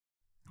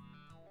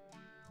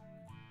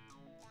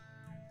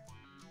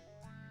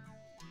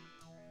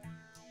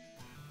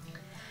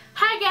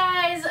Hi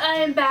guys, I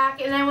am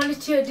back and I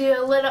wanted to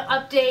do a little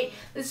update.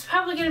 This is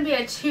probably going to be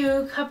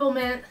a couple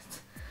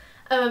minutes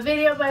of a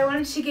video, but I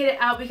wanted to get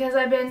it out because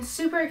I've been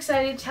super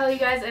excited to tell you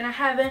guys and I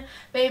haven't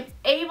been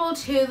able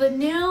to. The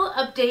new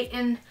update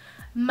in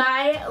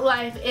my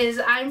life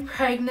is I'm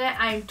pregnant.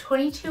 I'm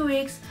 22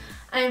 weeks.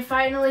 I'm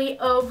finally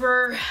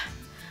over,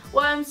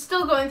 well, I'm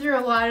still going through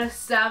a lot of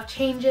stuff,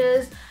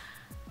 changes,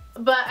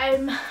 but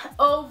I'm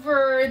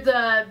over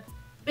the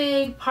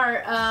big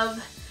part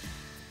of,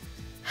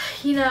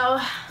 you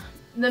know,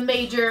 the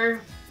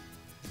major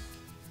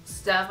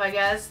stuff, I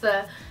guess.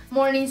 The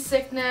morning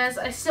sickness,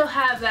 I still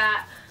have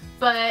that,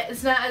 but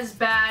it's not as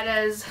bad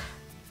as,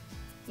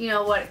 you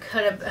know, what it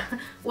could have,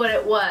 what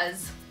it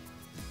was.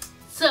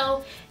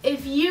 So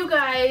if you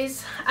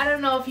guys, I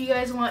don't know if you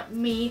guys want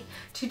me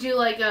to do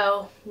like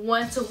a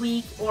once a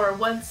week or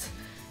once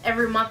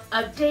every month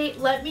update,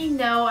 let me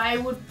know. I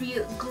would be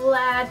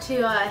glad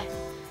to,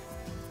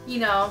 you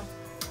know,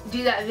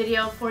 do that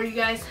video for you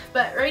guys.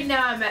 But right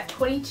now I'm at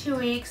 22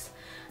 weeks.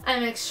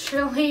 I'm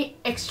extremely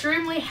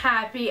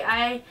happy.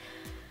 I've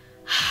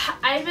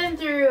been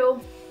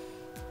through,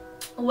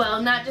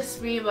 well, not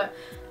just me, but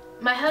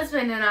my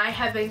husband and I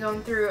have been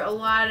going through a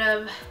lot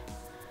of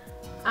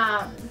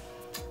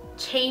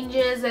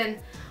changes, and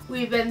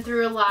we've been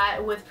through a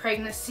lot with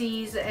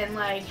pregnancies, and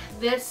like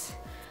this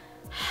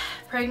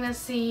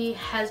pregnancy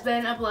has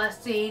been a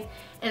blessing,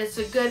 and it's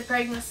a good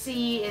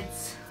pregnancy.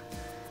 It's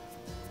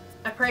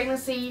a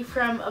pregnancy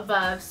from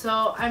above,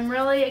 so I'm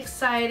really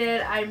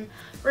excited. I'm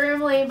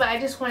rambling, but I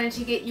just wanted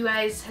to get you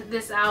guys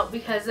this out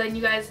because then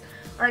you guys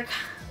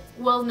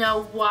will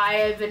know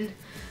why I've been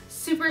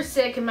super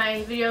sick and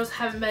my videos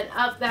haven't been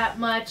up that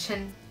much.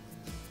 And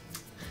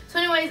so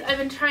anyways, I've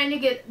been trying to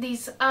get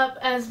these up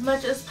as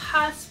much as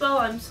possible.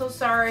 I'm so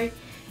sorry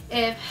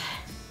if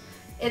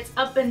it's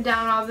up and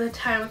down all the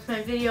time with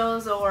my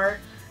videos, or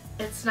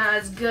it's not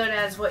as good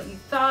as what you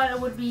thought it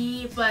would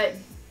be, but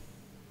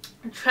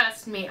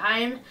trust me,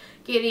 I'm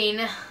getting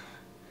a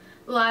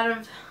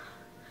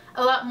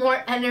lot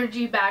more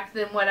energy back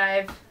than what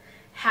I've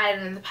had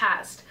in the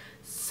past.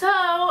 So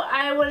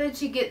I wanted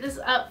to get this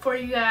up for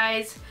you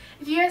guys.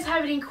 If you guys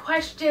have any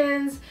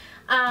questions,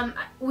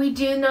 we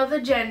do know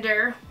the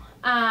gender.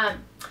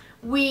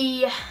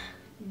 We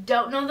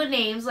don't know the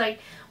names. Like,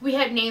 we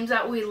had names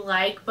that we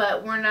like,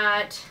 but we're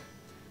not,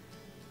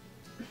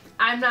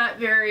 I'm not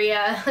very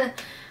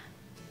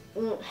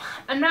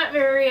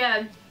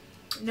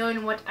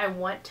knowing what I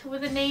want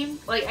with a name.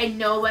 Like, I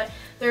know, but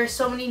there are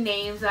so many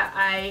names that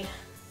I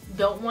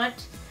don't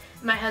want.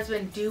 My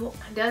husband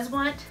does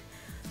want.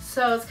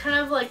 So it's kind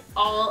of like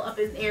all up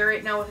in the air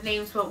right now with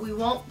names, but we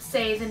won't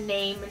say the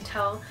name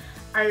until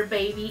our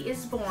baby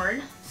is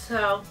born.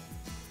 So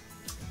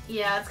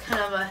yeah, it's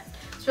kind of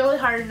it's really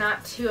hard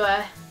not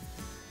to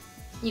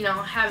you know,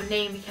 have a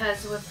name,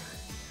 because with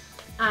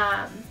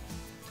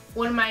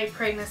one of my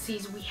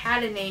pregnancies we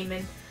had a name,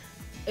 and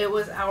it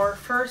was our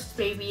first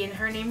baby, and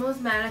her name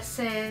was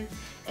Madison.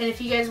 And if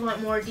you guys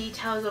want more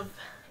details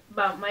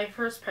about my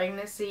first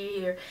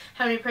pregnancy, or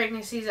how many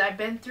pregnancies I've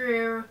been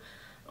through,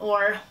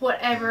 or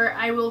whatever,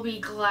 I will be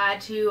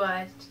glad to,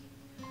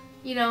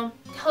 you know,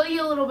 tell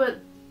you a little bit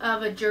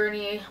of a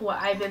journey,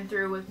 what I've been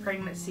through with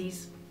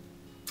pregnancies.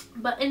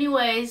 But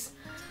anyways,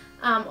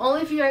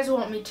 only if you guys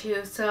want me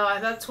to, so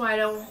that's why I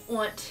don't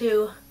want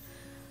to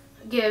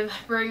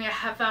bring a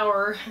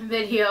half-hour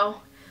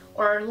video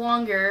or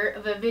longer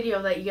of a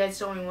video that you guys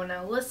don't even want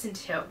to listen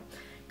to,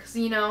 because,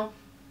 you know,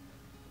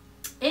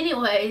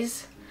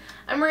 anyways,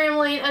 I'm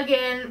rambling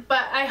again,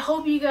 but I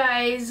hope you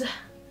guys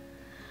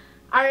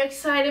are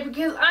excited,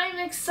 because I'm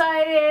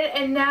excited,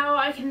 and now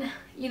I can,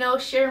 you know,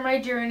 share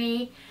my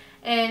journey,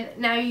 and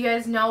now you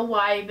guys know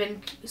why I've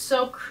been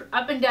so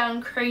up and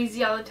down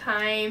crazy all the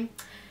time,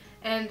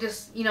 and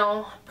just, you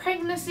know,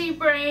 pregnancy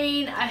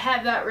brain, I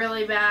have that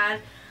really bad.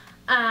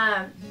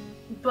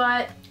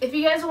 But if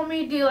you guys want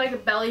me to do like a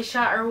belly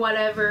shot or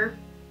whatever,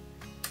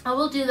 I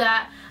will do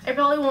that. I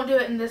probably won't do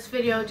it in this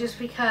video just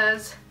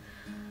because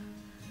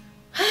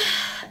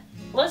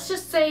let's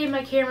just say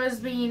my camera's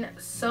being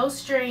so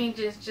strange.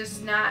 It's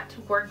just not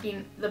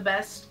working the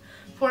best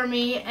for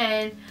me.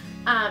 And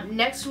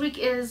next week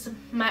is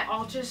my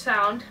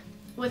ultrasound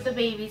with the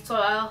baby, so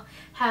I'll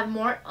have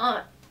more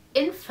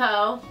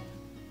info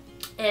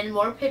and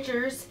more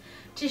pictures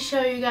to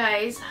show you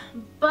guys.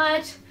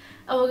 But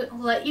I will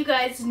let you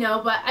guys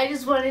know, but I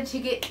just wanted to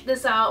get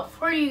this out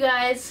for you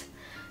guys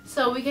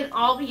so we can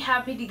all be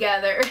happy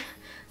together.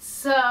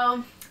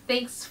 So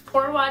thanks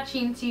for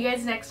watching. See you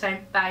guys next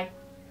time. Bye.